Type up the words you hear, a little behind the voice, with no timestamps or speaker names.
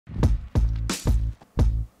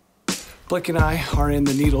Blake and I are in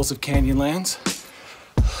the needles of Canyonlands.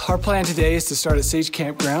 Our plan today is to start at Sage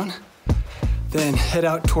Campground, then head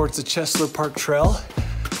out towards the Cheslar Park Trail,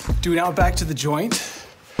 do an out and back to the Joint,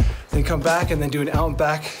 then come back and then do an out and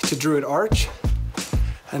back to Druid Arch,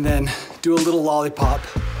 and then do a little lollipop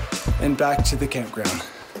and back to the campground.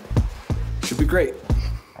 Should be great.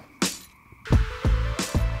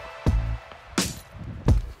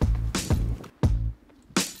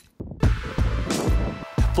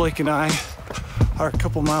 Blake and I are a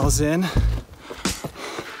couple miles in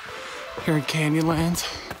here in Canyonlands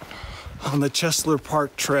on the Cheslar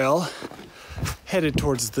Park Trail, headed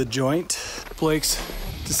towards the Joint. Blake's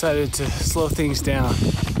decided to slow things down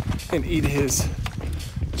and eat his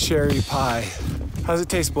cherry pie. How's it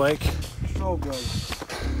taste, Blake? So good.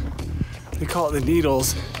 They call it the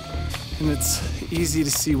needles, and it's easy to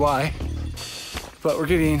see why, but we're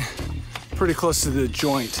getting pretty close to the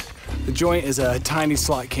Joint. The Joint is a tiny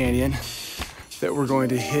slot canyon that we're going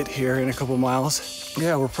to hit here in a couple miles.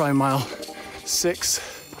 Yeah, we're probably mile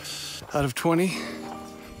 6 out of 20.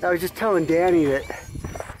 I was just telling Danny that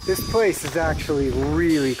this place is actually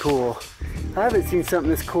really cool. I haven't seen something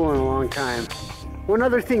this cool in a long time. One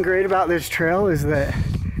other thing great about this trail is that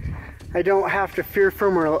I don't have to fear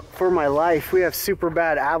for my life. We have super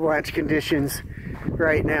bad avalanche conditions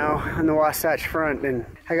right now on the Wasatch Front, and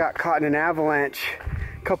I got caught in an avalanche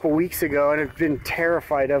a couple weeks ago and I've been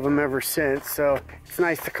terrified of them ever since. So it's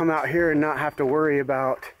nice to come out here and not have to worry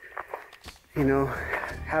about, you know,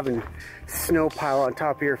 having snow pile on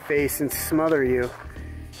top of your face and smother you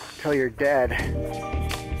until you're dead.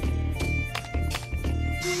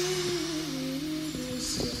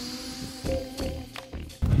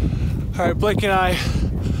 All right, Blake and I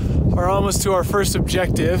are almost to our first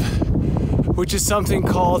objective, which is something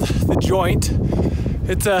called the Joint.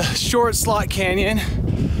 It's a short slot canyon.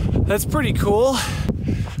 That's pretty cool.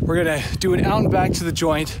 We're gonna do an out and back to the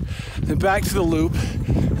Joint, then back to the loop,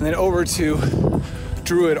 and then over to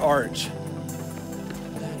Druid Arch.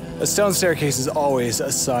 A stone staircase is always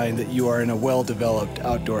a sign that you are in a well-developed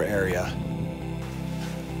outdoor area.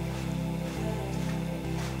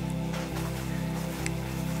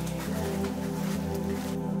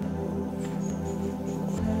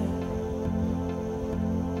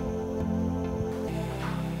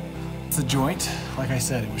 The Joint, like I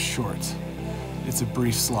said, it was short. It's a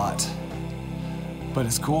brief slot, but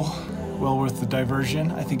it's cool. Well worth the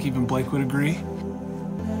diversion. I think even Blake would agree.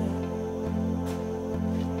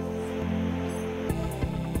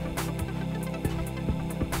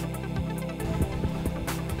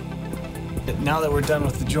 Now that we're done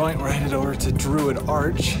with the Joint, we're headed over to Druid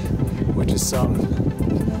Arch, which is some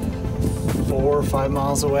 4 or 5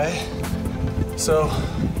 miles away. So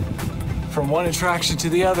from one attraction to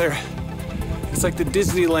the other, it's like the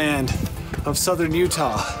Disneyland of southern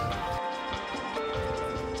Utah.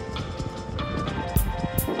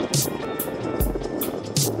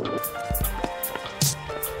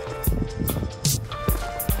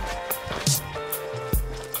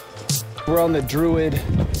 We're on the Druid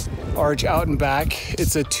Arch out and back.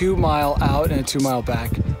 It's a 2 mile out and a 2 mile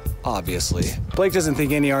back, obviously. Blake doesn't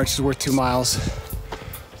think any arch is worth 2 miles,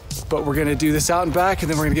 but we're gonna do this out and back, and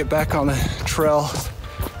then we're gonna get back on the trail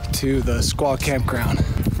to the Squaw Campground.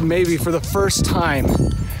 Maybe for the first time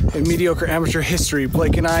in Mediocre amateur history,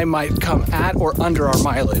 Blake and I might come at or under our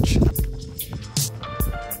mileage.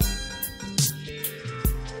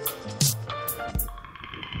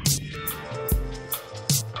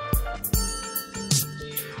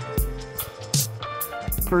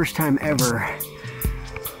 First time ever,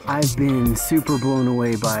 I've been super blown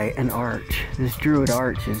away by an arch. This Druid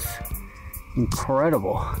Arch is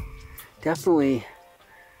incredible. Definitely,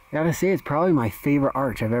 I gotta say, it's probably my favorite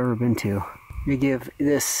arch I've ever been to. You give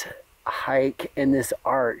this hike and this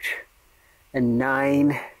arch a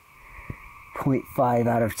 9.5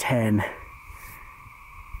 out of 10.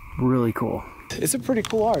 Really cool. It's a pretty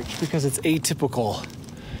cool arch because it's atypical.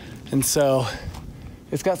 And so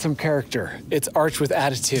it's got some character. It's arch with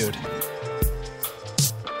attitude.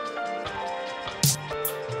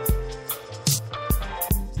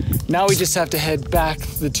 Now we just have to head back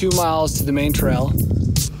the 2 miles to the main trail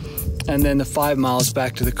and then the 5 miles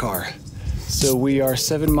back to the car. So we are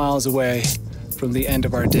 7 miles away from the end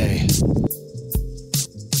of our day.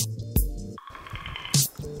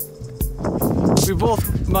 We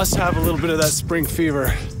both must have a little bit of that spring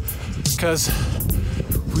fever because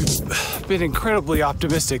we've been incredibly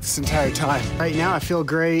optimistic this entire time. Right now I feel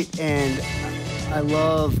great and I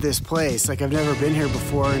love this place. Like, I've never been here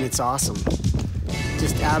before and it's awesome.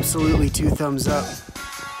 Just absolutely 2 thumbs up.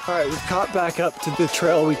 All right, we've caught back up to the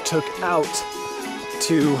trail we took out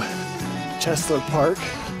to Cheslar Park.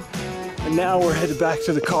 And now we're headed back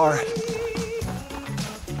to the car.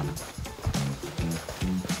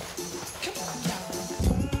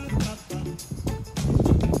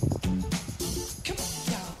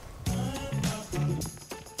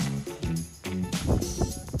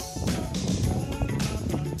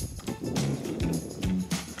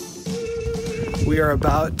 We are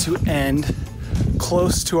about to end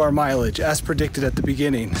close to our mileage, as predicted at the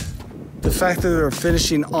beginning. The fact that we're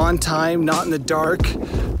finishing on time, not in the dark,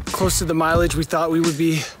 close to the mileage we thought we would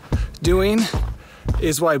be doing,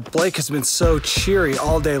 is why Blake has been so cheery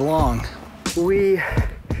all day long. We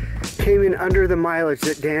came in under the mileage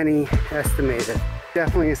that Danny estimated.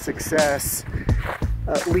 Definitely a success,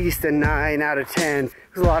 at least a 9 out of 10. It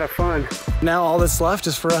was a lot of fun. Now all that's left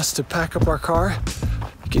is for us to pack up our car,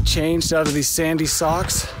 get changed out of these sandy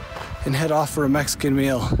socks, and head off for a Mexican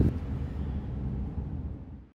meal.